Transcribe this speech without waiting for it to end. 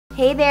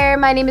Hey there,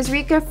 my name is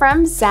Rika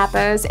from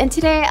Zappos, and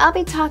today I'll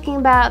be talking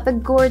about the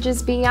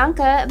gorgeous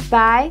Bianca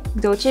by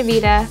Dolce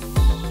Vita.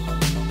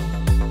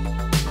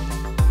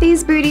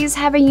 These booties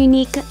have a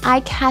unique,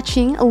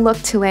 eye-catching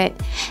look to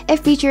it. It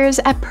features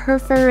a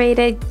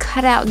perforated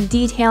cutout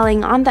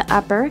detailing on the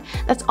upper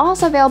that's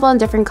also available in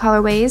different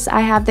colorways.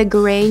 I have the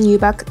gray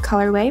nubuck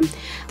colorway.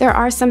 There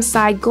are some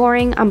side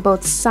goring on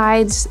both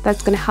sides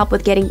that's going to help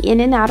with getting in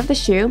and out of the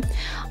shoe.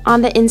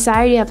 On the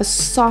inside, you have a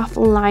soft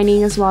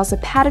lining as well as a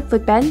padded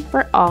footbed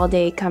for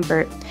all-day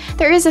comfort.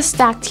 There is a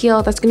stacked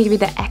heel that's going to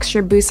give you the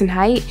extra boost in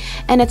height,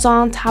 and it's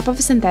on top of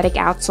a synthetic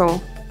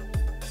outsole.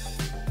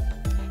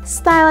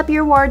 Style up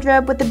your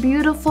wardrobe with the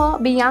beautiful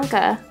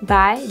Bianca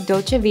by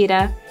Dolce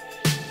Vita.